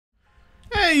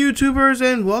Hey YouTubers,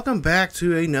 and welcome back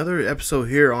to another episode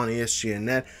here on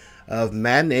ESGNet of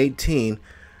Madden 18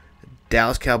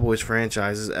 Dallas Cowboys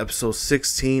franchises episode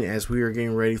 16, as we are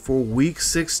getting ready for week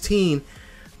 16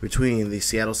 between the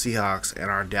Seattle Seahawks and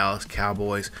our Dallas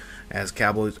Cowboys, as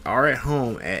Cowboys are at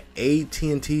home at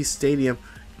AT&T Stadium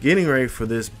getting ready for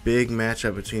this big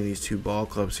matchup between these two ball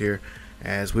clubs here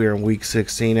as we are in week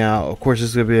 16 now. Of course, this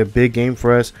is going to be a big game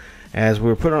for us, as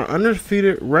we're putting our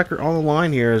undefeated record on the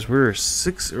line here, as we are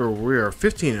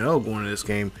 15-0 going into this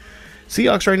game.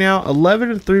 Seahawks right now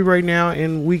 11-3 right now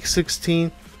in week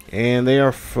 16, and they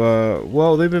are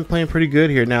well, they've been playing pretty good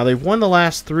here. Now they've won the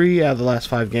last 3 out of the last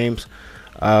 5 games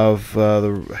of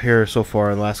here so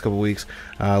far in the last couple weeks,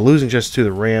 losing just to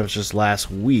the Rams just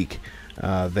last week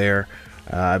there,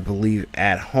 I believe,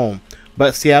 at home.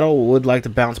 But Seattle would like to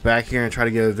bounce back here and try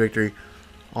to get a victory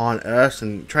on us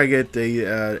and try to get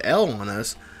the L on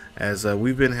us, as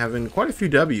we've been having quite a few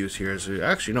W's here. So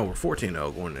actually, no, we're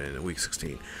 14-0 going into week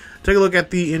 16. Take a look at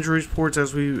the injury reports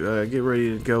as we get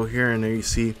ready to go here, and there you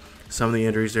see some of the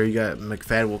injuries there. You got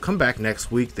McFadden will come back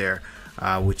next week there,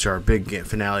 which our big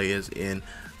finale is in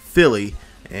Philly,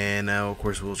 and of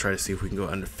course we'll try to see if we can go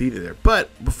undefeated there.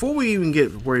 But before we even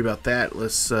get worried about that,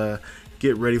 let's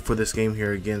get ready for this game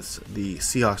here against the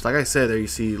Seahawks. Like I said, there you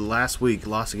see last week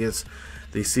lost against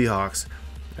the Seahawks,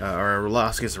 or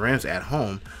lost against the Rams at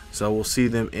home. So we'll see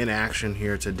them in action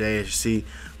here today. As you see,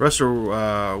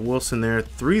 Russell Wilson there,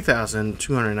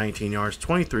 3,219 yards,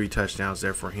 23 touchdowns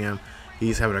there for him.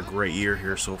 He's having a great year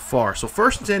here so far. So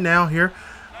first and 10 now here.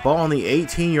 Ball on the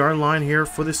 18-yard line here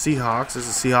for the Seahawks. As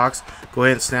the Seahawks go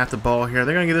ahead and snap the ball here.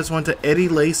 They're going to get this one to Eddie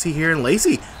Lacy here. And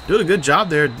Lacy doing a good job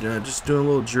there, just doing a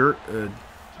little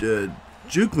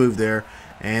juke move there.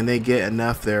 And they get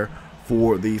enough there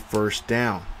for the first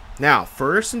down. Now,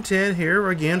 first and 10 here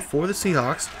again for the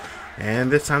Seahawks.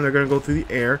 And this time they're going to go through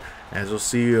the air. As you'll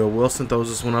see, Wilson throws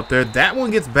this one up there. That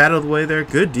one gets batted out of the way there.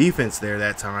 Good defense there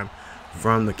that time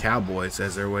from the Cowboys,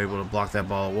 as they were able to block that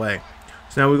ball away.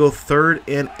 So now we go 3rd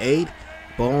and 8.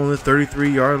 Ball on the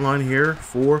 33-yard line here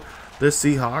for the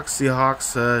Seahawks.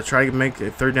 Seahawks try to make a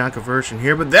 3rd down conversion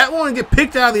here, but that one get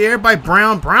picked out of the air by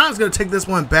Brown. Brown's going to take this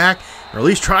one back, or at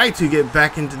least try to get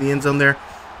back into the end zone there,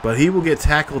 but he will get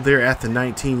tackled there at the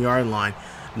 19-yard line.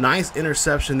 Nice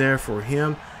interception there for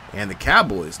him, and the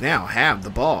Cowboys now have the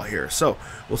ball here. So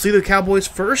we'll see the Cowboys'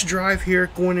 first drive here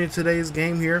going into today's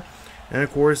game here. And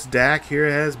of course, Dak here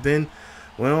has been,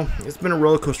 well, it's been a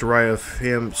roller coaster ride of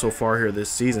him so far here this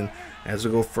season. As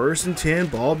we go 1st and 10,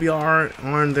 ball be on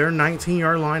their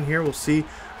 19-yard line here. We'll see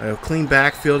a clean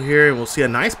backfield here, and we'll see a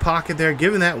nice pocket there,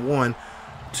 giving that one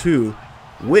to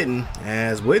Witten.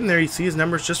 As Witten there, you see his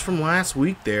numbers just from last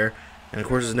week there, and of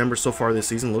course his numbers so far this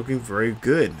season looking very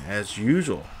good as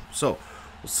usual. So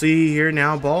we'll see here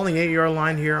now, ball on the 8-yard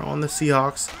line here on the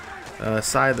Seahawks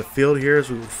side of the field here. As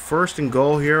we go 1st and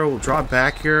goal here, we'll drop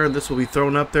back here. This will be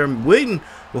thrown up there. Witten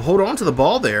will hold on to the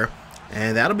ball there,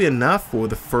 and that'll be enough for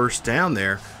the first down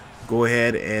there. Go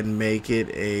ahead and make it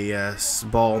a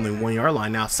ball on the 1-yard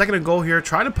line. Now 2nd and goal here.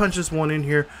 Try to punch this one in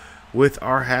here with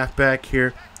our halfback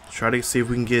here. Try to see if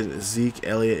we can get Zeke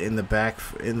Elliott in the back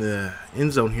in the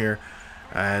end zone here.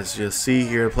 As you'll see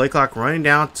here, play clock running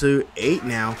down to 8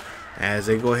 now, as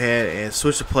they go ahead and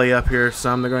switch the play up here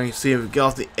some. They're going to see if he get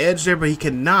off the edge there, but he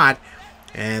cannot.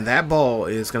 And that ball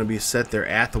is going to be set there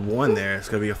at the 1 there. It's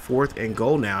going to be a 4th and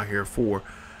goal now here for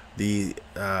the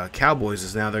Cowboys.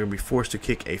 Is now they're going to be forced to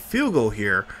kick a field goal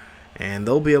here, and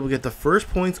they'll be able to get the first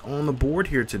points on the board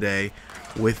here today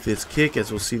with this kick. As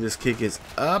we'll see, this kick is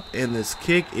up, and this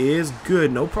kick is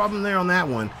good. No problem there on that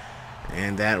one.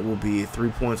 And that will be 3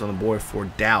 points on the board for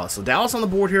Dallas. So Dallas on the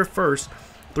board here first.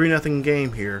 3-0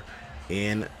 game here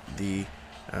in the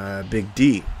Big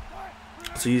D.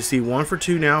 So you see 1 for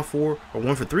 2 now for, or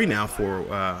 1 for 3 now for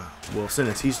Wilson,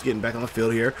 as he's getting back on the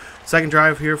field here. 2nd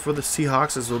drive here for the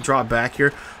Seahawks, as they'll drop back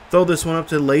here. Throw this one up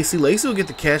to Lacy. Lacy will get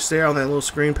the catch there on that little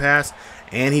screen pass,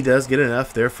 and he does get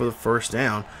enough there for the first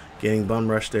down, getting bum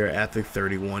rushed there at the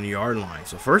 31-yard line.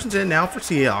 So 1st and 10 now for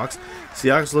Seahawks.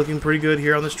 Seahawks looking pretty good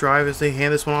here on this drive as they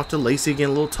hand this one off to Lacy again.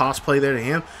 A little toss play there to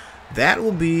him. That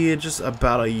will be just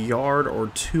about a yard or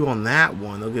 2 on that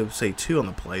one. They'll give, say, 2 on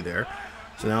the play there.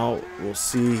 So now we'll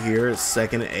see here, it's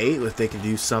 2nd and 8, if they can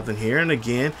do something here. And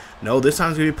again, no, this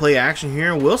time's going to be play action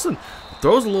here. And Wilson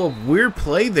throws a little weird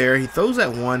play there. He throws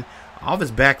that one off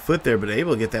his back foot there, but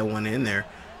able to get that one in there.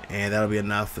 And that'll be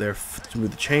enough there to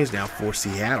move the chains now for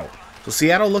Seattle. So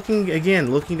Seattle looking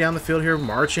down the field here,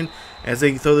 marching as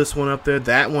they throw this one up there.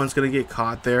 That one's going to get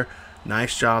caught there.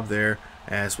 Nice job there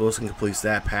as Wilson completes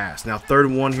that pass. Now 3rd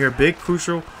and 1 here, big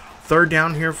crucial third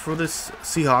down here for the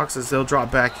Seahawks as they'll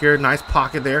drop back here. Nice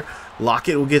pocket there.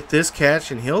 Lockett will get this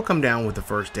catch, and he'll come down with the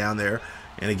first down there.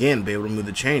 And again, be able to move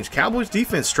the chains. Cowboys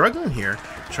defense struggling here.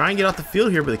 Trying to get off the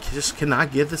field here, but they just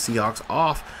cannot get the Seahawks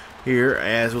off here.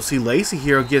 As we'll see Lacy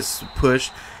here gets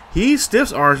pushed. He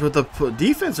stiffs arms, but the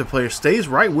defensive player stays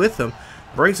right with him.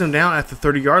 Brings him down at the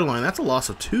 30-yard line. That's a loss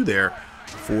of 2 there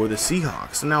for the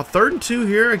Seahawks. So now 3rd and 2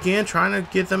 here. Again, trying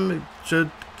to get them to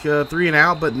 3 and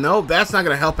out. But no, that's not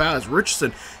going to help out as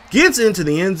Richardson gets into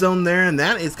the end zone there. And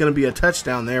that is going to be a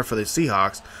touchdown there for the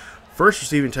Seahawks. First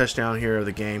receiving touchdown here of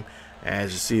the game.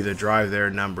 As you see the drive there,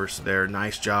 numbers there.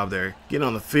 Nice job there. Getting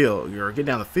on the field, or get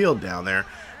down the field down there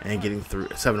and getting through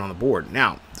 7 on the board.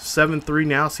 Now, 7-3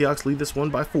 now. Seahawks lead this one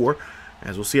by 4.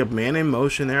 As we'll see a man in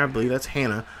motion there. I believe that's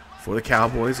Hannah for the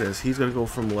Cowboys, as he's going to go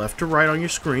from left to right on your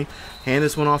screen. Hand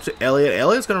this one off to Elliott.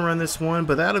 Elliott's going to run this one,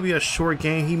 but that'll be a short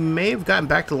gain. He may have gotten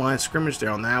back to the line of scrimmage there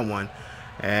on that one,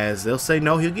 as they'll say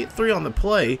no, he'll get 3 on the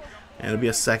play, and it'll be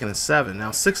a 2nd and 7.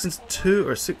 Now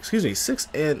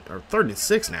 3rd and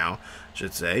 6 now, I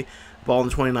should say. Ball on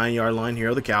the 29-yard line here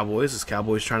of the Cowboys. This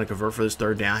Cowboys trying to convert for this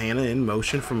 3rd down. Hannah in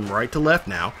motion from right to left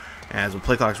now, as the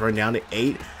play clock's running down to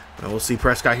 8. And we'll see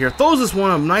Prescott here throws this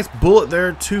one, a nice bullet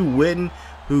there to Witten,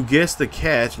 who gets the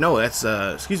catch. No, that's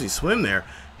Swim there.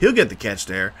 He'll get the catch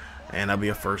there, and that'll be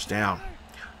a 1st down.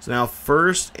 So now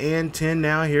 1st and 10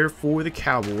 now here for the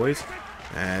Cowboys,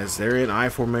 as they're in I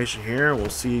formation here. We'll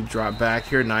see drop back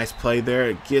here. Nice play there.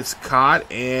 It gets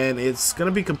caught, and it's going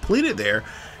to be completed there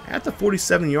at the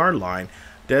 47-yard line.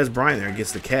 Des Bryant there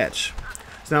gets the catch.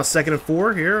 So now 2nd and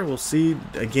 4 here. We'll see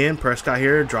again Prescott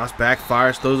here drops back,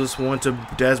 fires, throws this one to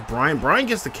Des Bryant. Bryant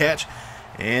gets the catch,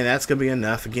 and that's going to be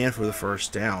enough again for the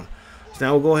 1st down. So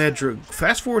now we'll go ahead and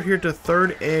fast forward here to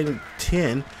 3rd and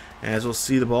 10, as we'll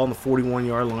see the ball on the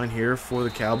 41-yard line here for the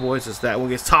Cowboys, as that one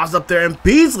gets tossed up there, and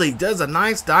Beasley does a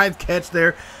nice dive catch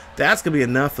there. That's going to be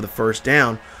enough for the 1st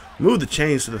down. Move the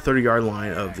chains to the 30-yard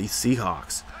line of the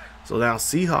Seahawks. So now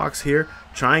Seahawks here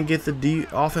try and get the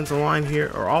offensive line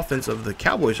here, or offense of the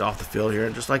Cowboys off the field here,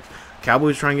 and just like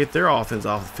Cowboys trying to get their offense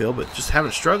off the field, but just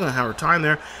having struggling time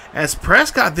there, as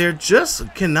Prescott there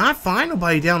just cannot find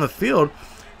nobody down the field,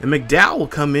 and McDowell will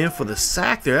come in for the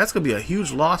sack there. That's going to be a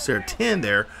huge loss there, 10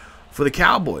 there for the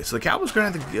Cowboys. So the Cowboys are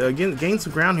going to have to gain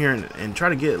some ground here and try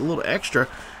to get a little extra,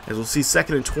 as we'll see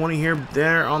 2nd and 20 here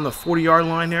there on the 40-yard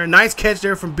line there. Nice catch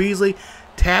there from Beasley.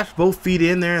 Taps both feet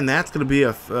in there, and that's going to be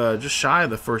a just shy of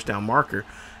the 1st down marker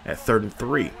at 3rd and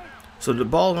 3. So the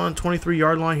ball on the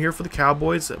 23-yard line here for the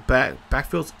Cowboys.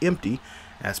 Backfield's empty,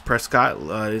 as Prescott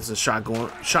is a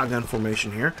shotgun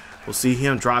formation here. We'll see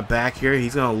him drop back here.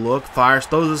 He's going to look, fires,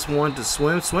 throws this one to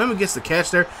Swim. Swim gets the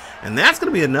catch there, and that's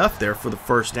going to be enough there for the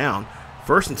 1st down.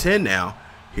 1st and 10 now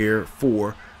here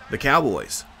for the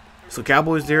Cowboys. So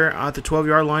Cowboys there at the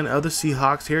 12-yard line of the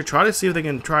Seahawks here. Try to see if they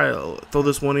can try to throw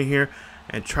this one in here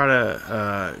and try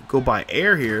to go by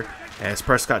air here, as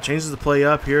Prescott changes the play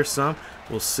up here some.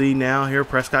 We'll see now here.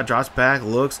 Prescott drops back,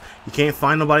 looks. He can't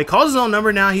find nobody. Calls his own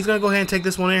number now. He's going to go ahead and take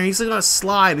this one in. He's going to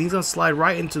slide. He's going to slide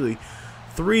right into the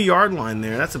 3-yard line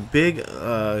there. That's a big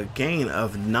gain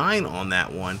of 9 on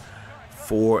that one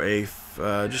for a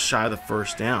just shy of the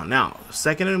 1st down. Now,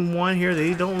 2nd and 1 here.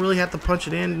 They don't really have to punch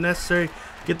it in necessarily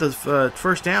get the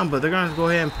 1st down, but they're going to go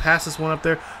ahead and pass this one up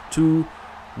there to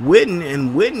Witten,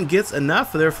 and Witten gets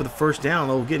enough there for the 1st down.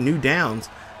 They'll get new downs,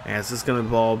 as this is going to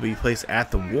ball be placed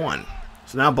at the 1.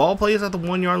 So now ball plays at the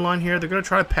 1-yard line here. They're going to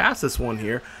try to pass this one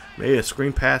here. Maybe a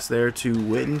screen pass there to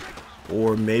Witten,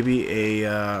 or maybe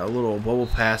a little bubble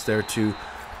pass there to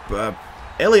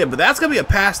Elliott. But that's going to be a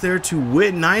pass there to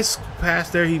Witten. Nice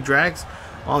pass there. He drags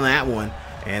on that one,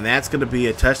 and that's going to be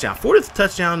a touchdown. 40th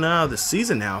touchdown of the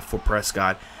season now for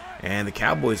Prescott, and the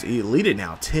Cowboys lead it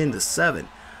now 10-7.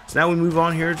 So now we move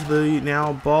on here to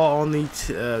the ball on the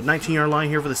 19-yard line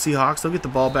here for the Seahawks. They'll get the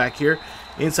ball back here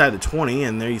inside the 20,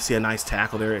 and there you see a nice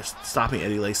tackle there, stopping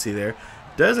Eddie Lacy there.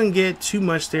 Doesn't get too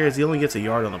much there, as he only gets a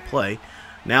yard on the play.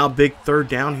 Now big 3rd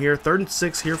down here, 3rd and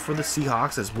 6 here for the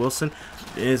Seahawks, as Wilson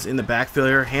is in the backfield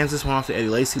here. Hands this one off to Eddie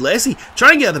Lacy. Lacy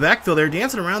trying to get out of the backfield there,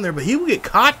 dancing around there, but he will get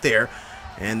caught there.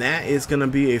 And that is going to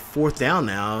be a 4th down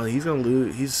now. He's going to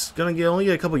lose. He's going to only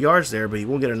get a couple yards there, but he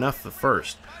won't get enough for the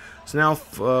 1st. So now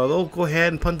they'll go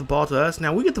ahead and punt the ball to us.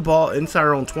 Now we get the ball inside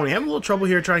our own 20. Having a little trouble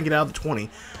here trying to get out of the 20,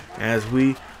 as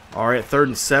we are at 3rd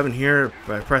and 7 here.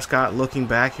 Prescott looking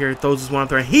back here, throws this one up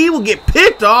there. He will get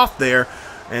picked off there,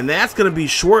 and that's going to be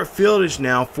short fieldage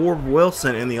now for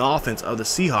Wilson in the offense of the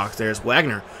Seahawks. There's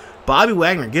Wagner. Bobby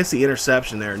Wagner gets the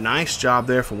interception there. Nice job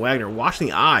there from Wagner, watching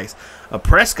the eyes of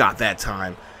Prescott that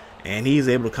time, and he's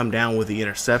able to come down with the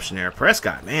interception there.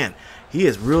 Prescott, man, he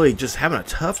is really just having a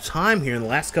tough time here in the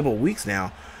last couple of weeks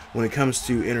now when it comes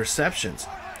to interceptions.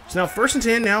 So now 1st and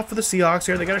 10 now for the Seahawks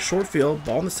here. They got a short field,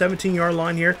 ball on the 17-yard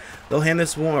line here. They'll hand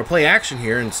this one or play action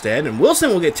here instead, and Wilson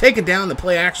will get taken down the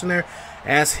play action there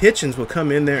as Hitchens will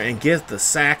come in there and get the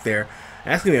sack there.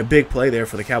 That's going to be a big play there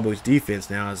for the Cowboys defense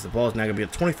now, as the ball is now going to be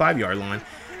at the 25-yard line.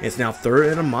 It's now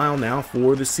 3rd and a mile now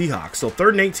for the Seahawks. So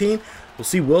 3rd and 18. We'll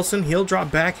see Wilson. He'll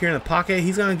drop back here in the pocket.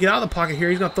 He's going to get out of the pocket here.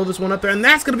 He's going to throw this one up there, and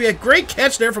that's going to be a great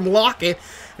catch there from Lockett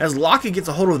as Lockett gets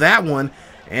a hold of that one,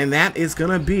 and that is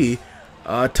going to be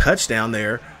a touchdown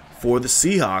there for the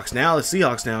Seahawks. Now the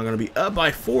Seahawks now are going to be up by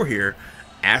 4 here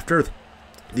after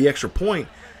the extra point.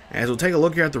 As we'll take a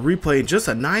look here at the replay, just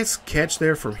a nice catch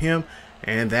there from him,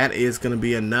 and that is going to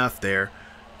be enough there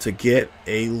to get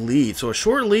a lead. So a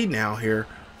short lead now here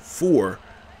for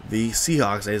the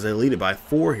Seahawks as they lead it by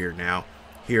 4 here now,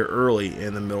 here early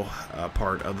in the middle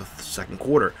part of the 2nd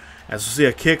quarter. As we'll see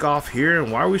a kickoff here,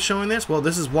 and why are we showing this? Well,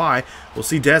 this is why. We'll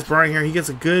see Des Bryant here. He gets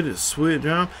a good sweet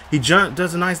jump. He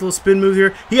does a nice little spin move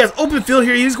here. He has open field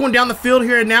here. He's going down the field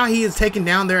here, and now he is taken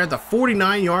down there at the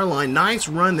 49-yard line. Nice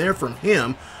run there from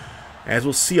him. As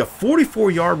we'll see a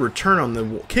 44-yard return on the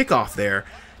kickoff there.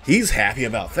 He's happy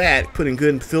about that, putting good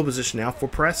in field position now for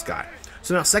Prescott.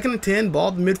 So now 2nd and 10, ball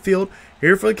in midfield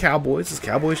here for the Cowboys. This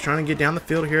Cowboys trying to get down the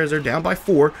field here as they're down by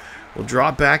 4. We'll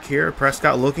drop back here.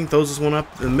 Prescott looking, throws this one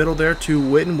up in the middle there to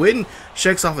Witten. Witten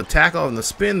shakes off a tackle on the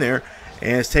spin there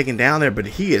and is taken down there, but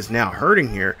he is now hurting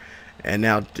here. And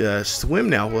now Swim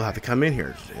now will have to come in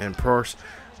here. And of course,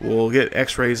 we'll get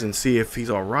x-rays and see if he's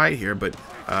all right here. But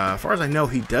as far as I know,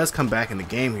 he does come back in the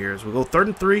game here. As we go 3rd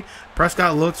and 3,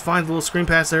 Prescott looks, finds a little screen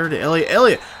pass there to Elliott.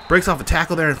 Elliott breaks off a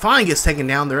tackle there and finally gets taken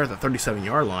down there at the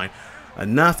 37-yard line.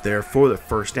 Enough there for the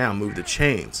 1st down, move the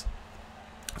chains.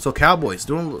 So Cowboys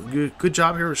doing a good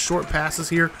job here with short passes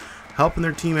here, helping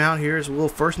their team out here. As a little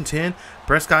 1st and 10.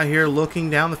 Prescott here looking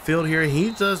down the field here.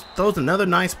 He throws another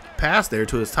nice pass there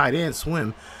to his tight end,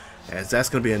 Swim, as that's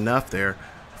going to be enough there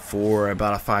for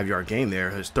about a 5-yard gain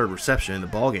there. His 3rd reception in the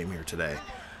ball game here today.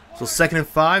 So 2nd and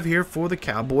 5 here for the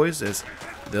Cowboys as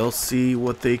they'll see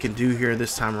what they can do here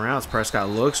this time around. As Prescott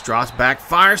looks, drops back,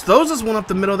 fires, throws this one up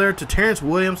the middle there to Terrence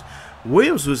Williams.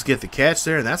 Williams was get the catch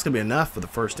there, and that's going to be enough for the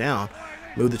 1st down.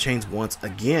 Move the chains once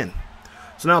again.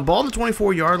 So now ball on the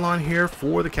 24-yard line here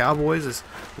for the Cowboys. As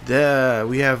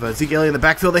we have Zeke Elliott in the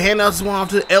backfield. They hand this one off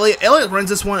to Elliott. Elliott runs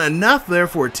this one enough there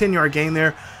for a 10-yard gain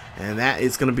there, and that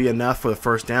is going to be enough for the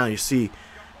 1st down. You see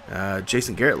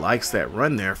Jason Garrett likes that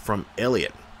run there from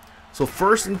Elliott. So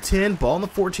 1st and 10, ball on the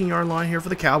 14-yard line here for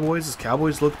the Cowboys. As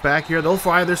Cowboys look back here, they'll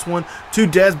fire this one to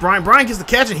Des Bryant. Bryant gets the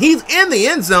catch, and he's in the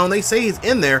end zone. They say he's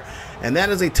in there, and that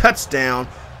is a touchdown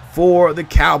for the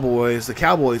Cowboys. The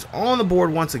Cowboys on the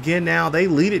board once again now. They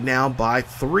lead it now by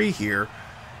 3 here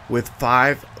with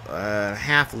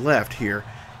 5.5 left here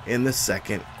in the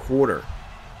 2nd quarter.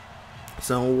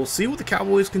 So we'll see what the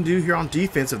Cowboys can do here on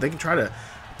defense, if they can try to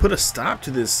put a stop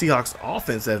to this Seahawks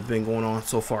offense that has been going on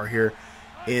so far here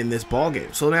in this ball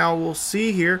game. So now we'll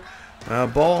see here,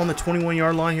 ball on the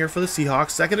 21-yard line here for the Seahawks.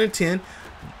 2nd and 10.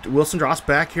 Wilson drops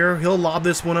back here. He'll lob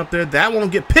this one up there. That one will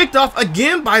get picked off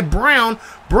again by Brown.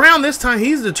 Brown this time,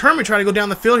 he's determined to try to go down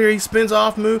the field here. He spins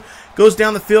off move, goes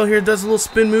down the field here, does a little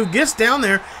spin move, gets down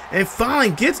there, and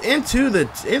finally gets into the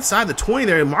inside the 20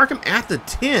 there. Mark him at the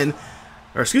 10,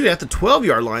 or excuse me, at the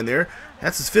 12-yard line there.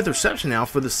 That's his 5th reception now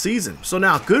for the season. So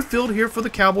now good field here for the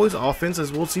Cowboys offense,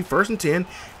 as we'll see 1st and 10.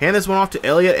 Hand this one off to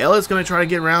Elliott. Elliott's going to try to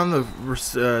get around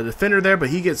the defender there, but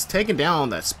he gets taken down on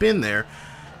that spin there.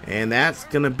 And that's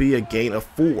going to be a gain of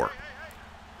 4.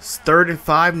 It's 3rd and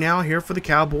 5 now here for the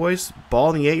Cowboys. Ball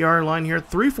on the 8-yard line here.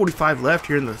 3:45 left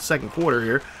here in the 2nd quarter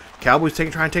here. Cowboys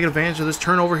trying to take advantage of this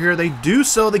turnover here. They do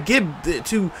so. They get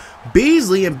to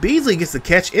Beasley, and Beasley gets the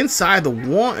catch inside the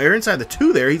 1 or inside the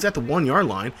 2 there. He's at the 1-yard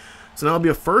line. So now it'll be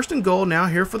a 1st and goal now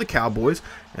here for the Cowboys,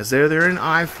 as they're in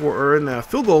in the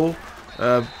field goal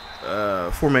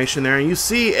formation there, and you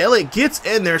see Elliott gets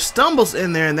in there, stumbles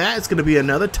in there, and that is going to be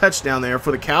another touchdown there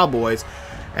for the Cowboys,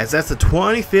 as that's the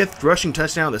 25th rushing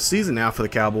touchdown of the season now for the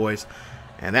Cowboys,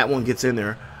 and that one gets in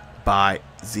there by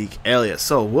Zeke Elliott.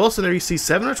 So Wilson there, you see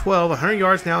 7 of 12, 100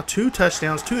 yards now, 2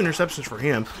 touchdowns, 2 interceptions for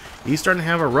him. He's starting to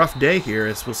have a rough day here,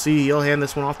 as we'll see he'll hand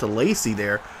this one off to Lacey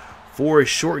there for a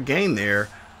short gain there,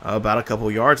 about a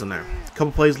couple yards on there. A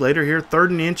couple plays later here, 3rd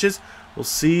and inches. We'll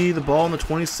see the ball on the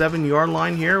 27-yard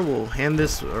line here. We'll hand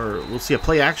this, or we'll see a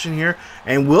play action here.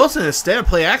 And Wilson, instead of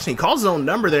play action, he calls his own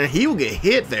number there, and he will get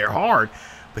hit there hard.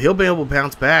 But he'll be able to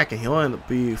bounce back, and he'll end up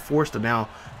be forced to now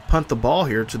punt the ball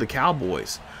here to the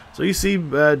Cowboys. So you see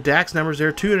Dak's numbers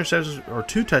there, 2 interceptions, or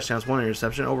 2 touchdowns, 1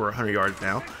 interception, over 100 yards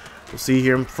now. We'll see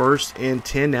here 1st and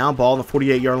 10 now. Ball on the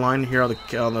 48-yard line here on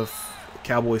the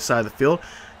Cowboys side of the field.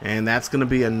 And that's going to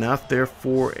be enough there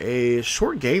for a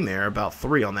short gain there, about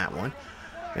 3 on that one.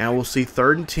 Now we'll see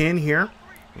 3rd and 10 here.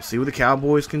 We'll see what the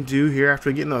Cowboys can do here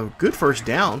after getting a good first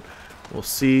down. We'll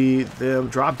see them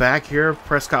drop back here.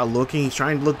 Prescott looking. He's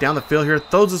trying to look down the field here.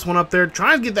 Throws this one up there.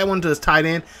 Trying to get that one to his tight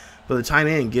end. But the tight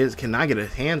end cannot get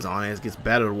his hands on it. It gets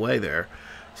batted away there.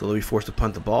 So they'll be forced to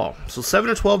punt the ball. So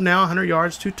 7-12 now. 100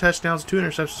 yards, 2 touchdowns, 2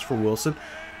 interceptions for Wilson.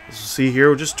 As we'll see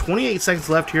here, just 28 seconds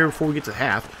left here before we get to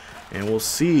half. And we'll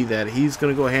see that he's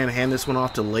going to go ahead and hand this one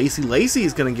off to Lacey. Lacey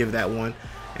is going to give that one.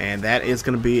 And that is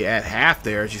going to be at half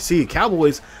there. As you see,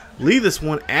 Cowboys lead this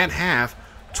one at half,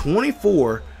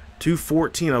 24-14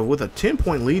 with a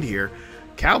 10-point lead here.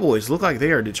 Cowboys look like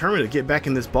they are determined to get back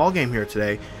in this ball game here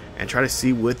today and try to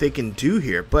see what they can do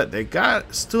here. But they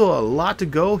got still a lot to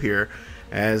go here,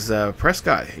 as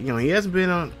Prescott, he hasn't been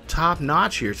on top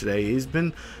notch here today. He's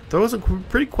been throwing some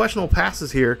pretty questionable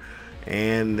passes here,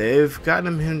 and they've gotten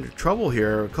him into trouble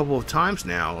here a couple of times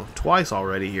now, twice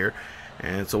already here.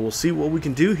 And so we'll see what we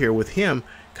can do here with him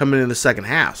coming in the second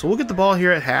half. So we'll get the ball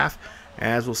here at half,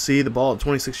 as we'll see the ball at the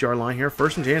 26-yard line here.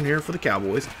 1st and 10 here for the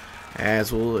Cowboys,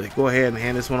 as we'll go ahead and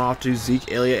hand this one off to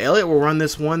Zeke Elliott. Elliott will run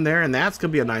this one there, and that's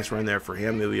going to be a nice run there for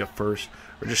him. It'll be a first,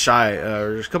 or just shy,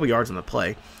 or just a couple yards on the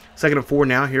play. 2nd and 4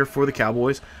 now here for the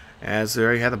Cowboys, as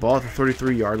they had the ball at the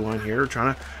 33-yard line here.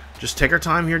 Trying to just take our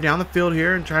time here down the field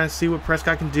here and trying to see what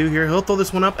Prescott can do here. He'll throw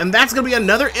this one up, and that's going to be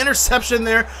another interception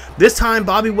there. This time,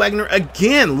 Bobby Wagner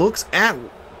again looks at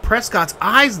Prescott's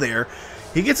eyes there.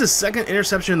 He gets his 2nd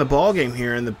interception in the ball game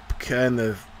here, and the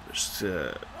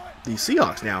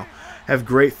Seahawks now have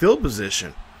great field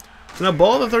position. So now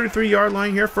ball at the 33-yard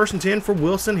line here. 1st and 10 for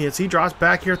Wilson. He drops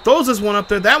back here, throws this one up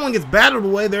there. That one gets batted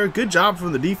away there. Good job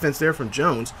from the defense there from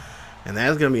Jones. And that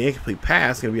is going to be an incomplete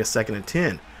pass. It's going to be a 2nd and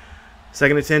 10.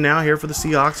 2nd and 10 now here for the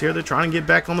Seahawks here. They're trying to get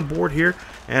back on the board here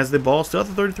as the ball still at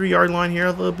the 33-yard line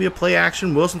here. There'll be a play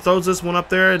action. Wilson throws this one up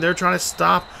there. They're trying to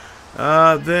stop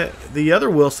the other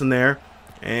Wilson there.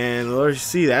 And let's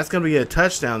see, that's going to be a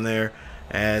touchdown there,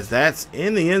 as that's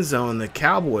in the end zone. The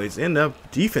Cowboys end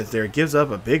up, defense there gives up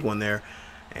a big one there.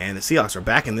 And the Seahawks are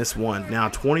back in this one now,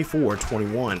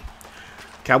 24-21.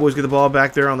 Cowboys get the ball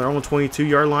back there on their own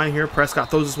 22-yard line here. Prescott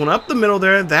throws this one up the middle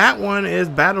there. That one is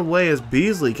batted away, as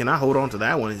Beasley cannot hold on to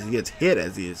that one as he gets hit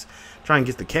as he is trying to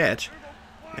get the catch.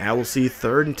 Now we'll see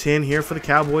 3rd and 10 here for the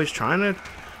Cowboys, trying to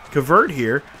convert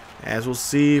here. As we'll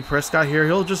see Prescott here,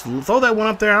 he'll just throw that one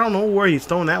up there. I don't know where he's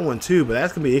throwing that one to, but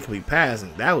that's going to be an incomplete pass,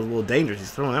 and that was a little dangerous. He's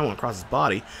throwing that one across his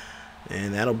body.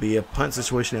 And that'll be a punt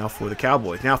situation now for the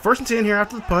Cowboys. Now 1st and 10 here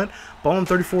after the punt. Ball on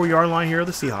the 34-yard line here of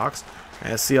the Seahawks.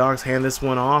 As Seahawks hand this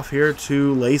one off here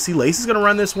to Lacey. Lacey's going to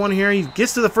run this one here. He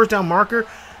gets to the 1st down marker,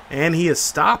 and he is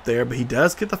stopped there, but he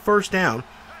does get the 1st down.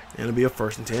 And it'll be a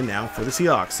 1st and 10 now for the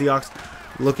Seahawks. Seahawks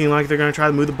looking like they're going to try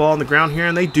to move the ball on the ground here,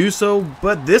 and they do so,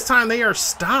 but this time they are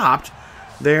stopped.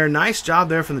 Nice job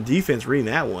there from the defense reading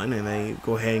that one, and they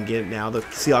go ahead and get now the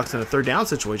Seahawks in a 3rd down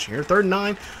situation here. 3rd and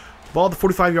 9. Ball at the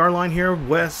 45-yard line here.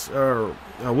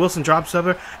 Wilson drops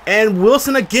over, and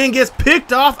Wilson again gets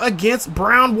picked off against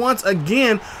Brown once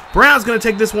again. Brown's going to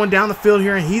take this one down the field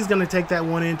here, and he's going to take that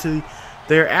one into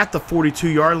there at the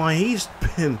 42-yard line. He's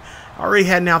been already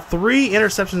had now 3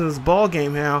 interceptions in this ball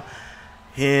game now,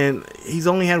 and he's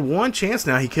only had 1 chance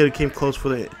now. He could have came close for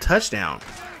the touchdown.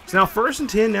 So now 1st and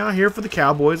 10 now here for the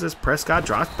Cowboys as Prescott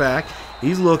drops back.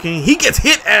 He's looking. He gets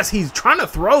hit as he's trying to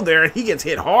throw there, and he gets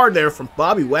hit hard there from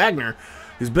Bobby Wagner,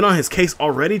 who's been on his case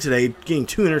already today, getting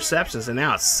 2 interceptions and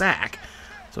now a sack.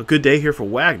 So a good day here for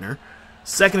Wagner.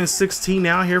 2nd and 16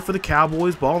 now here for the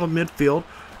Cowboys. Ball in the midfield.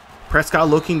 Prescott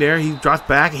looking there. He drops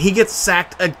back. He gets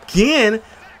sacked again.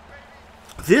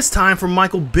 This time from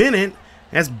Michael Bennett.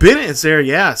 As Bennett is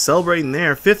there, celebrating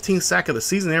there. 15th sack of the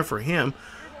season there for him.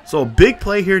 So a big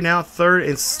play here now, 3rd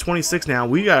and 26 now.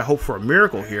 We got to hope for a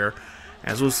miracle here.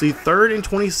 As we'll see 3rd and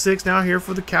 26 now here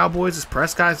for the Cowboys. As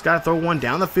Prescott's got to throw one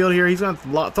down the field here. He's going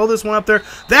to throw this one up there.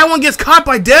 That one gets caught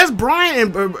by Dez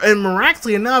Bryant, and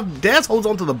miraculously enough, Dez holds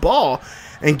onto the ball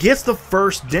and gets the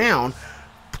 1st down.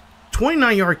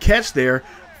 29-yard catch there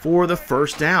for the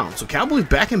 1st down. So Cowboys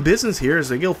back in business here as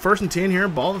they go 1st and 10 here.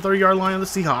 Ball at the 30-yard line of the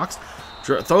Seahawks.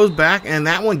 Throws back, and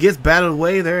that one gets batted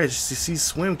away there. As you see,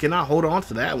 Swim cannot hold on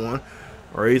to that one.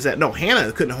 Or is that? No,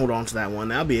 Hannah couldn't hold on to that one.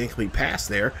 That would be an incomplete pass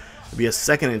there. It'll be a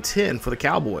 2nd and 10 for the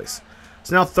Cowboys.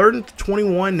 So now 3rd and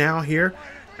 21 now here.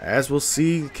 As we'll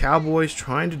see Cowboys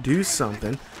trying to do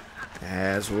something.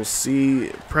 As we'll see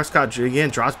Prescott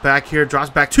again drops back here. Drops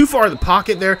back too far in the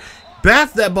pocket there.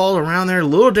 Bats that ball around there. A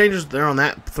little dangerous there on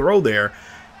that throw there.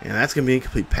 And that's going to be an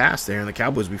incomplete pass there. And the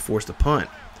Cowboys will be forced to punt.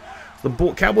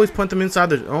 The Cowboys punt them inside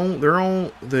the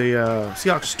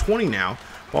Seahawks 20 now.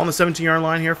 Ball on the 17-yard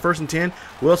line here, 1st and 10.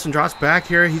 Wilson drops back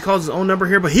here. He calls his own number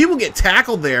here, but he will get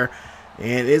tackled there.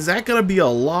 And is that going to be a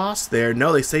loss there?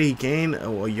 No, they say he gained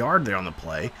a yard there on the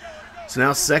play. So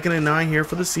now 2nd and 9 here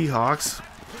for the Seahawks.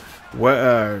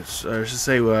 I should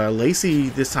say Lacey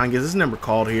this time gets his number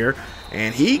called here.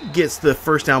 And he gets the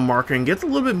first down marker and gets a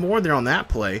little bit more there on that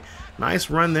play. Nice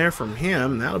run there from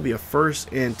him. That'll be a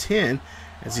 1st and 10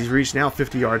 as he's reached now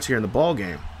 50 yards here in the ball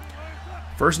game.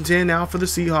 1st and 10 now for the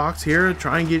Seahawks here,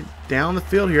 trying to get down the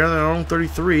field here. They're on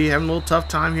 33, having a little tough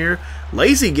time here.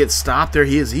 Lacey gets stopped there.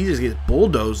 He just gets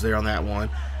bulldozed there on that one,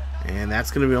 and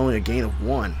that's going to be only a gain of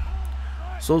 1.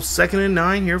 So 2nd and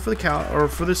 9 here for the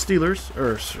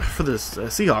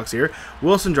Seahawks here.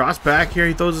 Wilson drops back here.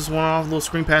 He throws this one off, a little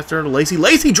screen pass there to Lacey.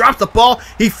 Lacey drops the ball.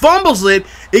 He fumbles it.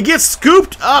 It gets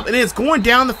scooped up, and it's going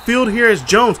down the field here as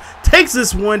Jones takes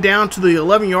this one down to the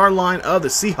 11-yard line of the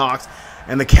Seahawks.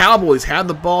 And the Cowboys have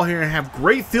the ball here and have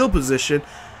great field position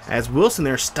as Wilson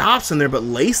there stops him there, but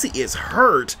Lacey is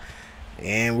hurt.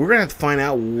 And we're going to have to find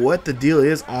out what the deal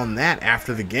is on that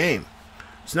after the game.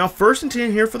 So now 1st and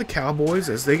 10 here for the Cowboys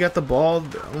as they got the ball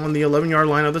on the 11-yard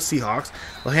line of the Seahawks.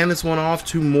 They'll hand this one off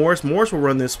to Morris. Morris will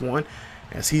run this one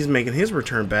as he's making his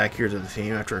return back here to the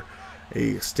team after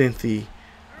a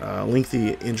lengthy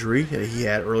injury that he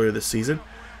had earlier this season.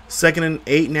 2nd and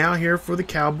 8 now here for the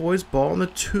Cowboys. Ball on the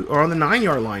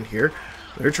 9-yard line here.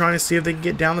 They're trying to see if they can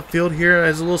get down the field here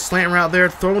as a little slant route there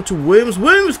thrown to Williams.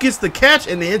 Williams gets the catch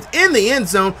and it's in the end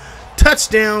zone.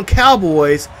 Touchdown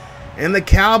Cowboys. And the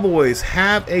Cowboys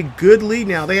have a good lead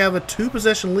now. They have a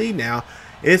 2-possession lead now.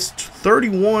 It's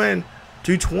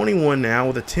 31-21 now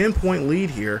with a 10-point lead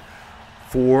here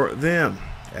for them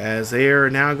as they are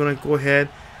now going to go ahead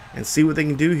and see what they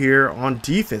can do here on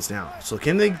defense now. So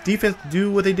can the defense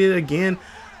do what they did again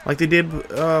like they did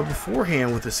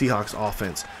beforehand with the Seahawks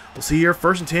offense? We'll see here,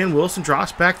 1st and 10. Wilson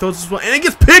drops back, throws this one, and it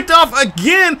gets picked off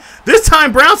again. This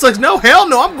time Brown says, no, hell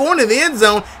no, I'm going to the end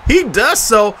zone. He does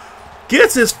so.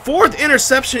 Gets his 4th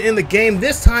interception in the game.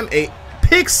 This time a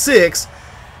pick 6.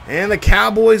 And the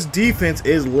Cowboys defense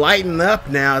is lighting up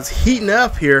now. It's heating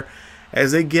up here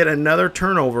as they get another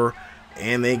turnover.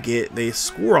 And they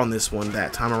score on this one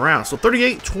that time around. So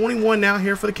 38-21 now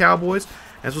here for the Cowboys.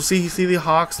 As we'll see the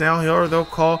Hawks now here. They'll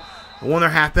call one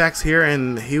of their halfbacks here,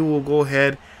 and he will go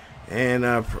ahead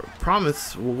and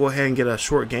promise we'll go ahead and get a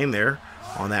short game there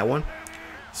on that one.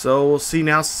 So we'll see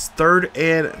now 3rd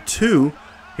and 2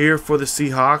 here for the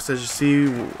Seahawks. As you see,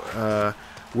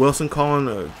 Wilson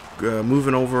calling,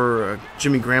 moving over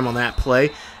Jimmy Graham on that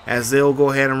play. As they'll go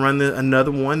ahead and run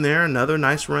another one there, another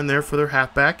nice run there for their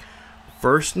halfback.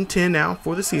 1st and 10 now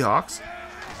for the Seahawks.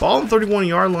 Ball on the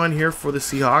 31-yard line here for the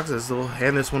Seahawks as they'll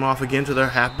hand this one off again to their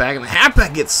halfback. And the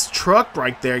halfback gets trucked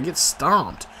right there, gets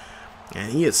stomped.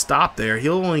 And he is stopped there.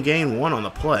 He'll only gain 1 on the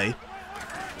play.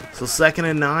 So 2nd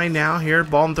and 9 now here.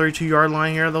 Ball on the 32-yard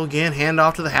line here. They'll again hand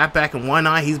off to the halfback. And why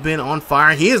not? He's been on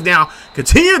fire. He is now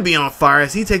continue to be on fire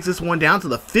as he takes this one down to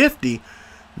the 50.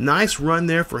 Nice run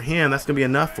there for him. That's going to be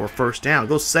enough for a 1st down.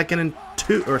 Goes 2nd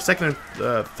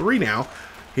and 3 now.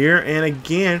 Here, and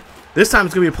again, this time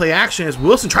it's going to be a play action as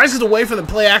Wilson tries to get away from the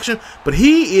play action, but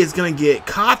he is going to get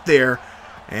caught there,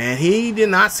 and he did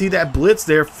not see that blitz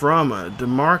there from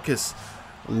DeMarcus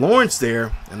Lawrence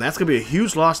there, and that's going to be a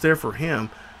huge loss there for him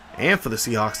and for the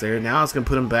Seahawks there. Now it's going to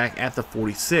put him back at the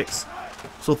 46.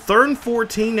 So 3rd and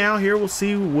 14 now here. We'll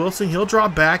see Wilson. He'll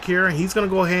drop back here, and he's going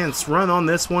to go ahead and run on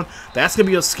this one. That's going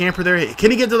to be a scamper there.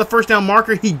 Can he get to the 1st down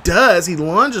marker? He does. He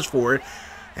lunges for it.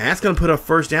 And that's going to put a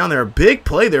 1st down there. A big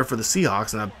play there for the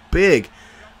Seahawks. And a big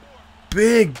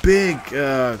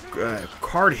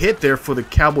hard hit there for the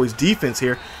Cowboys defense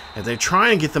here. As they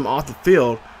try and get them off the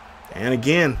field. And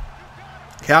again,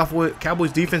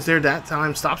 Cowboys defense there that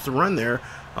time stops the run there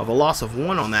of a loss of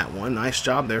 1 on that one. Nice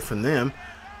job there from them.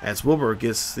 As Wilbur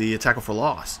gets the tackle for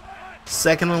loss.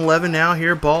 2nd and 11 now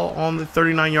here. Ball on the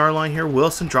 39-yard line here.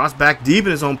 Wilson drops back deep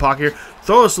in his own pocket here.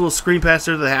 Throws a little screen pass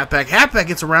there to the halfback. Halfback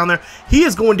gets around there. He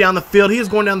is going down the field. He is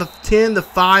going down the 10, the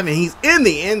 5, and he's in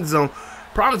the end zone.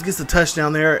 Providence gets the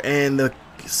touchdown there, and the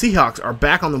Seahawks are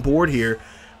back on the board here.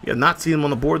 We have not seen them on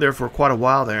the board there for quite a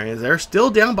while there. And they're still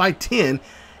down by 10.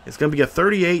 It's going to be a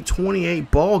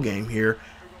 38-28 ball game here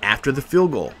after the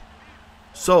field goal.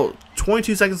 So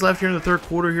 22 seconds left here in the 3rd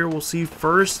quarter here. We'll see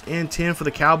 1st and 10 for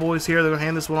the Cowboys here. They're going to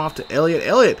hand this one off to Elliott.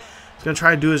 Elliott is going to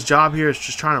try to do his job here. It's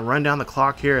just trying to run down the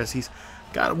clock here as he's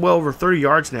got well over 30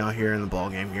 yards now here in the ball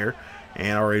game here.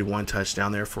 And already 1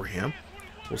 touchdown there for him.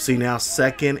 We'll see now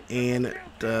 2nd and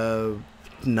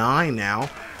 9 now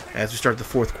as we start the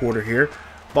 4th quarter here.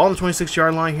 Ball on the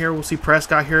 26-yard line here. We'll see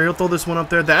Prescott here. He'll throw this one up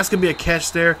there. That's going to be a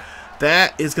catch there.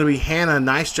 That is going to be Hannah.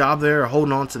 Nice job there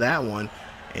holding on to that one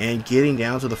and getting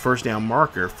down to the first down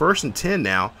marker. 1st and 10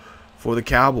 now for the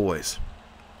Cowboys.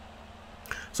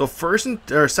 So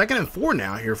 2nd and 4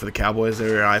 now here for the Cowboys.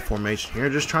 They're I formation here.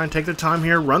 Just trying to take their time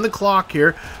here. Run the clock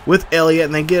here with Elliott.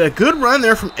 And they get a good run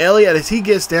there from Elliott as he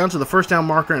gets down to the first down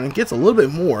marker and gets a little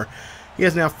bit more. He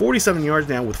has now 47 yards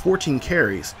now with 14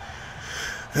 carries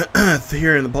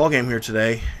here in the ballgame here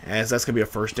today, as that's going to be a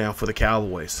first down for the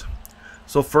Cowboys.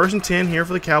 So 1st and 10 here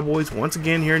for the Cowboys. Once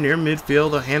again here near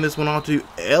midfield. They'll hand this one off to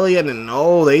Elliott, and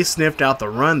they sniffed out the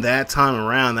run that time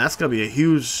around. That's going to be a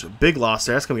huge, big loss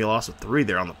there. That's going to be a loss of 3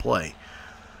 there on the play.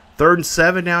 3rd and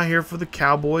 7 now here for the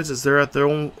Cowboys as they're at the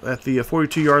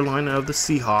 42-yard line of the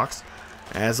Seahawks.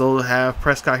 As they'll have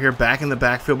Prescott here back in the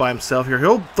backfield by himself here.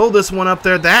 He'll throw this one up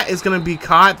there. That is going to be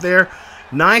caught there.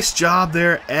 Nice job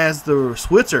there as the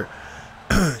Switzer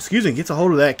gets a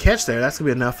hold of that catch there. That's going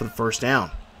to be enough for the first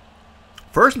down.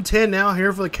 1st and 10 now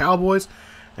here for the Cowboys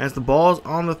as the ball's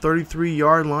on the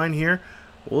 33-yard line here.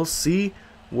 We'll see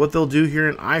what they'll do here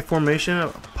in I formation.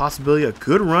 Possibility a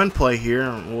good run play here.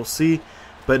 We'll see.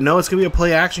 But no, it's going to be a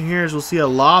play action here as we'll see a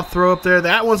lob throw up there.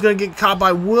 That one's going to get caught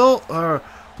by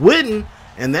Witten,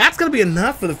 and that's going to be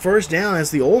enough for the first down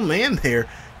as the old man there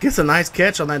gets a nice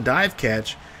catch on that dive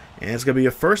catch. And it's going to be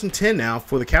a 1st and 10 now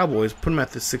for the Cowboys. Put them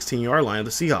at the 16-yard line of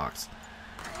the Seahawks.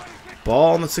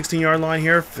 Ball on the 16-yard line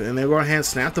here, and they're going to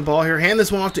snap the ball here. Hand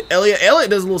this one off to Elliott.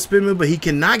 Elliott does a little spin move, but he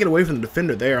cannot get away from the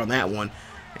defender there on that one.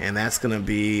 And that's going to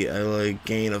be a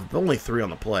gain of only 3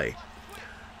 on the play.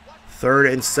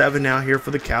 3rd and 7 now here for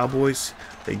the Cowboys.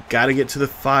 They got to get to the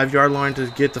 5-yard line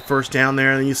to get the first down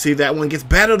there. And you see that one gets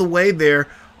batted away there.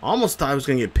 Almost thought it was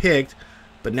going to get picked.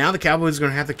 But now the Cowboys are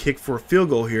going to have to kick for a field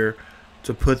goal here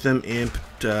to put them in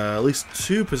at least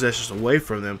 2 possessions away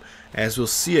from them. As we'll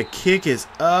see, a kick is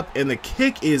up, and the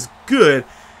kick is good.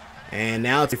 And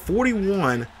now it's a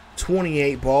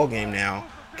 41-28 ball game now.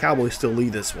 Cowboys still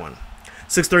lead this one.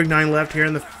 6:39 left here,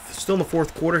 still in the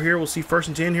 4th quarter here. We'll see 1st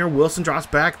and 10 here. Wilson drops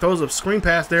back, throws a screen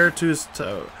pass there to his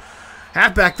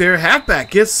halfback there.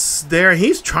 Halfback gets there.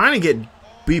 He's trying to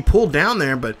be pulled down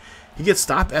there, but he gets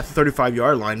stopped at the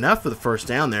 35-yard line. Enough for the first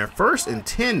down there. 1st and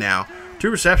 10 now. 2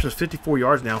 receptions, 54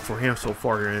 yards now for him so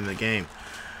far here in the game.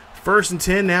 1st and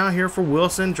 10 now here for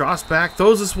Wilson. Drops back,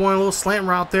 throws this one, a little slant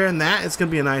route there, and that is going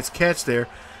to be a nice catch there.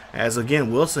 As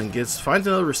again, Wilson finds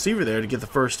another receiver there to get the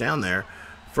first down there.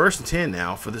 1st and 10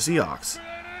 now for the Seahawks.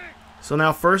 So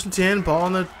now 1st and 10, ball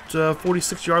on the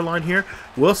 46-yard line here.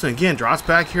 Wilson again drops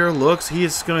back here, looks. He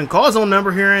is going to call his own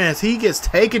number here, and as he gets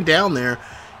taken down there,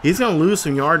 he's going to lose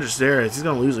some yardage there. As he's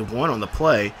going to lose 1 on the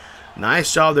play.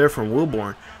 Nice job there from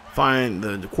Wilborn. Find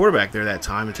the quarterback there that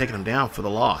time and taking him down for the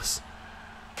loss.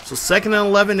 So 2nd and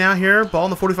 11 now here. Ball on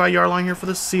the 45-yard line here for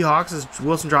the Seahawks as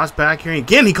Wilson drops back here. And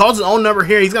again, he calls his own number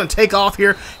here. He's going to take off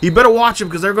here. You better watch him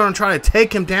because they're going to try to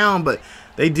take him down, but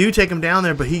they do take him down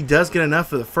there, but he does get enough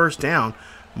for the first down.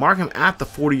 Mark him at the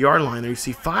 40-yard line there. You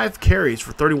see 5 carries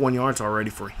for 31 yards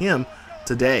already for him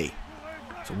today.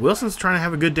 So Wilson's trying to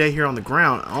have a good day here on the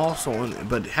ground,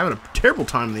 but having a terrible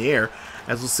time in the air.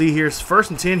 As we'll see here, it's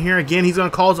 1st and 10 here. Again, he's going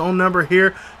to call his own number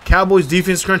here. Cowboys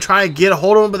defense is going to try to get a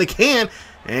hold of him, but they can't.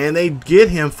 And they get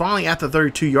him finally at the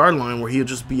 32-yard line where he'll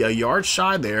just be a yard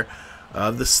shy there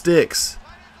of the sticks.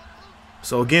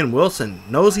 So again, Wilson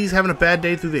knows he's having a bad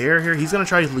day through the air here. He's going to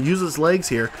try to use his legs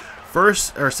here.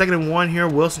 2nd and 1 here.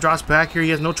 Wilson drops back here. He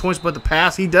has no choice but to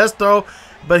pass. He does throw,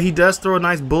 but he does throw a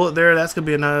nice bullet there. That's going to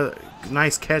be another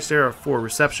nice catch there for a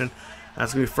reception.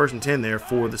 That's going to be 1st and 10 there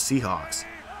for the Seahawks.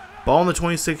 Ball on the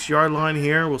 26-yard line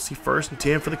here. We'll see 1st and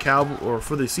 10 for the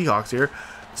Seahawks here.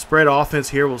 Spread offense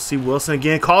here. We'll see Wilson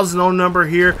again. Calls his own number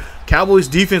here. Cowboys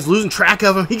defense losing track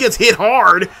of him. He gets hit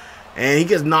hard. And he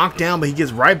gets knocked down, but he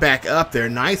gets right back up there.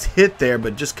 Nice hit there,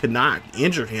 but just could not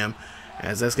injure him.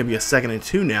 As that's going to be a 2nd and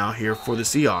 2 now here for the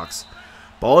Seahawks.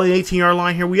 Ball on the 18-yard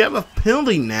line here. We have a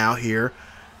penalty now here.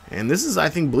 And this is, I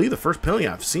believe the first penalty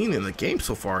I've seen in the game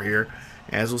so far here.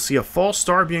 As we'll see a false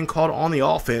start being called on the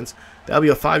offense. That'll be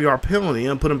a 5-yard penalty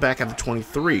and put him back at the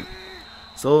 23.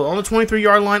 So on the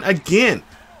 23-yard line again,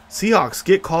 Seahawks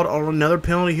get called on another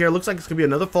penalty here. Looks like it's going to be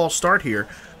another false start here.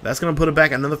 That's going to put it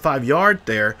back another 5-yard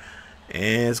there.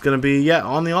 And it's going to be,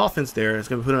 on the offense there. It's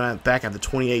going to put him back at the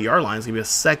 28-yard line. It's going to be a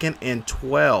 2nd and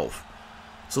 12.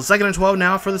 So 2nd and 12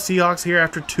 now for the Seahawks here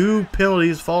after 2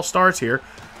 penalties, false starts here.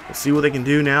 We'll see what they can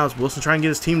do now as Wilson trying to get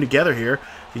his team together here.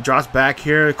 He drops back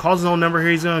here, calls his own number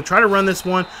here. He's going to try to run this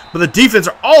one, but the defense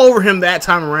are all over him that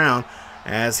time around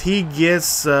as he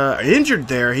gets injured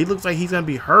there. He looks like he's going to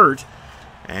be hurt,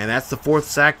 and that's the 4th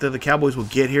sack that the Cowboys will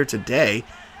get here today.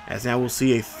 as now we'll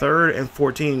see a 3rd and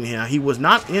 14. Yeah, he was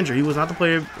not injured. He was not the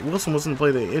player. Wilson wasn't the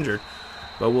player that injured.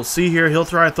 But we'll see here. He'll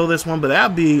try to throw this one, but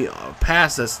that'll be a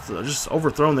pass that's just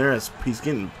overthrown there as he's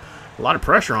getting a lot of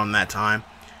pressure on that time.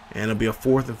 And it'll be a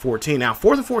 4th and 14. Now,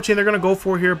 4th and 14, they're going to go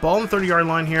for here. Ball on the 30-yard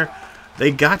line here.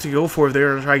 They got to go for it. They're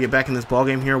going to try to get back in this ball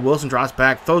game here. Wilson drops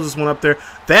back, throws this one up there.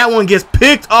 That one gets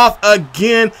picked off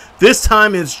again. This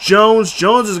time it's Jones.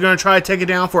 Jones is going to try to take it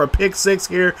down for a pick 6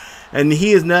 here. And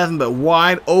he is nothing but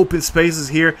wide open spaces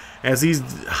here as he's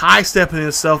high-stepping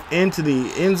himself into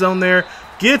the end zone there.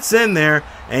 Gets in there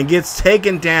and gets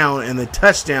taken down, and the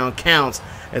touchdown counts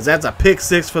as that's a pick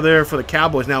 6 for the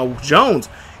Cowboys. Now, Jones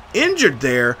injured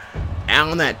there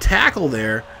on that tackle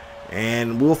there,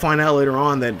 and we'll find out later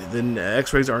on that the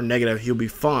x-rays are negative. He'll be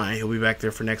fine. He'll be back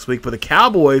there for next week. But the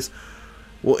Cowboys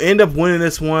will end up winning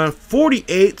this one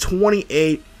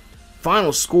 48-28.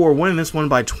 Final score, winning this one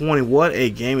by 20. What a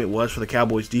game it was for the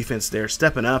Cowboys defense there,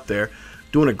 stepping up there,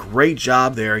 doing a great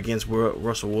job there against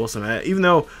Russell Wilson. Even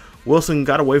though Wilson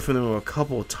got away from them a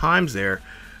couple of times there,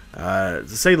 to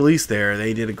say the least there,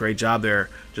 they did a great job there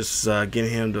just getting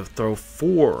him to throw 5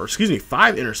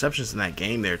 interceptions in that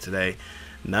game there today.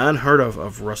 Unheard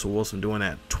of Russell Wilson doing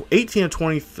that. 18 of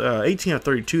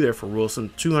 32 there for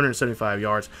Wilson, 275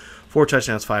 yards, 4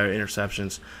 touchdowns, 5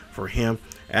 interceptions for him.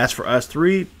 As for us,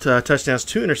 3 touchdowns,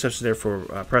 2 interceptions there for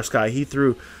Prescott. He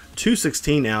threw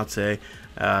 216 now today,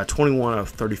 21 of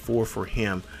 34 for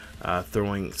him,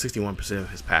 throwing 61% of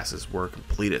his passes were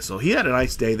completed. So he had a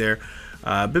nice day there.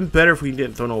 Been better if we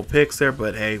didn't throw no picks there,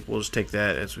 but hey, we'll just take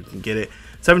that as we can get it.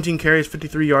 17 carries,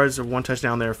 53 yards, 1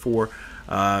 touchdown there for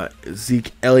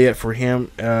Zeke Elliott for him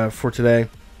for today.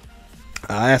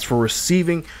 As for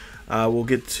receiving, we'll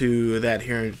get to that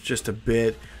here in just a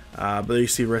bit. But you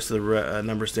see the rest of the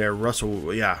numbers there.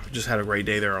 Russell, just had a great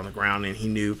day there on the ground, and he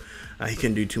knew he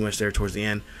couldn't do too much there towards the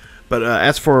end. But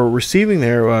as for receiving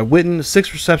there, Witten,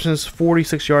 6 receptions,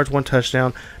 46 yards, 1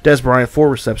 touchdown. Des Bryant, 4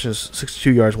 receptions,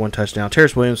 62 yards, 1 touchdown.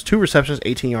 Terrence Williams, 2 receptions,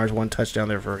 18 yards, 1 touchdown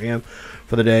there for him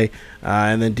for the day.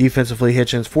 And then defensively,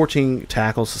 Hitchens, 14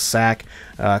 tackles, a sack.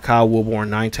 Kyle Wilborn,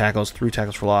 9 tackles, 3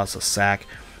 tackles for loss, a sack.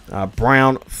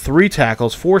 Brown, 3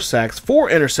 tackles, 4 sacks, 4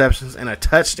 interceptions, and a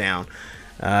touchdown.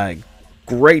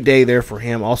 Great day there for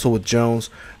him. Also with Jones,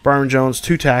 Byron Jones,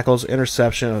 2 tackles,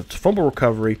 interception, a fumble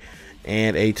recovery,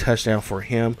 and a touchdown for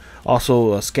him.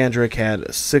 Also, Skandrick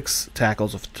had 6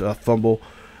 tackles of fumble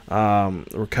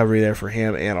recovery there for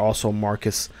him, and also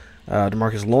DeMarcus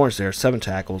Lawrence there, 7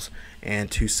 tackles and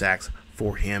 2 sacks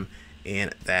for him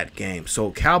in that game.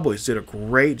 So Cowboys did a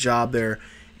great job there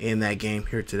in that game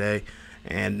here today,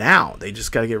 and now they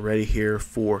just got to get ready here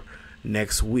for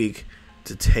next week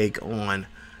to take on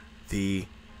the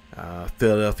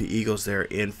Philadelphia Eagles there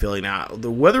in Philly. Now, the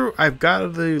weather, I've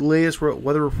got the latest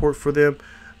weather report for them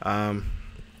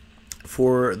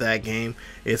for that game.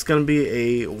 It's going to be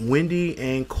a windy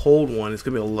and cold one. It's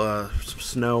going to be some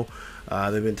snow.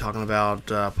 They've been talking about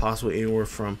possibly anywhere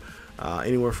from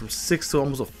 6 to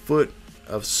almost a foot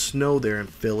of snow there in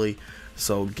Philly.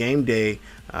 So game day,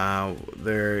 it's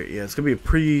going to be a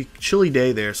pretty chilly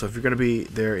day there. So if you're going to be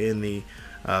there in the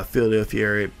Philadelphia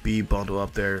area, be bundled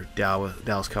up there,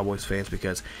 Dallas Cowboys fans,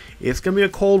 because it's going to be a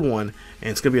cold one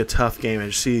and it's going to be a tough game. And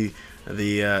you see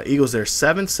the Eagles there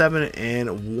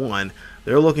 7-7-1.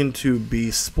 They're looking to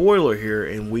be spoiler here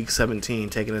in Week 17,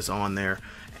 taking us on there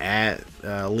at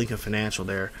Lincoln Financial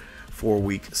there for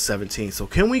Week 17. So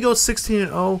can we go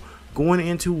 16-0 going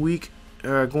into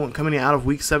coming out of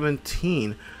Week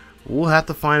 17? We'll have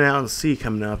to find out and see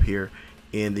coming up here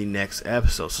in the next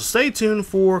episode. So stay tuned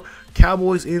for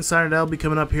Cowboys Insider. That'll be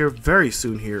coming up here very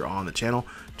soon here on the channel.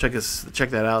 Check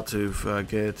that out to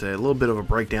get a little bit of a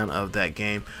breakdown of that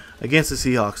game against the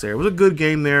Seahawks there. It was a good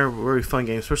game there, very fun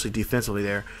game, especially defensively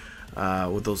there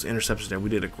with those interceptions there. We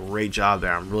did a great job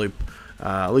there. I'm really,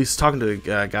 at least talking to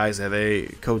guys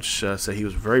that coach said he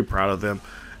was very proud of them,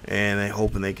 and they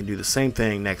hoping they can do the same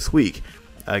thing next week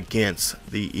against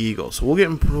the Eagles. So we'll get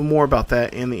into more about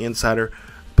that in the Insider.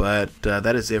 But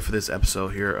that is it for this episode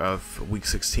here of Week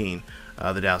 16,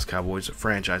 the Dallas Cowboys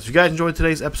franchise. If you guys enjoyed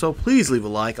today's episode, please leave a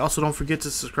like. Also, don't forget to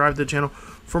subscribe to the channel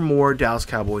for more Dallas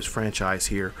Cowboys franchise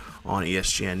here on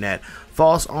ESGNet.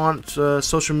 Follow us on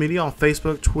social media on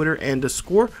Facebook, Twitter, and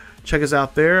Discord. Check us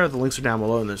out there. The links are down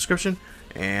below in the description.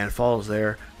 And follow us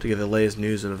there to get the latest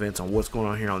news and events on what's going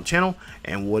on here on the channel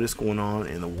and what is going on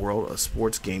in the world of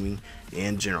sports gaming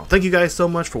in general. Thank you guys so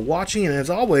much for watching. And as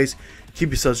always, keep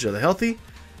yourselves healthy.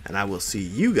 And I will see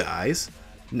you guys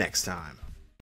next time.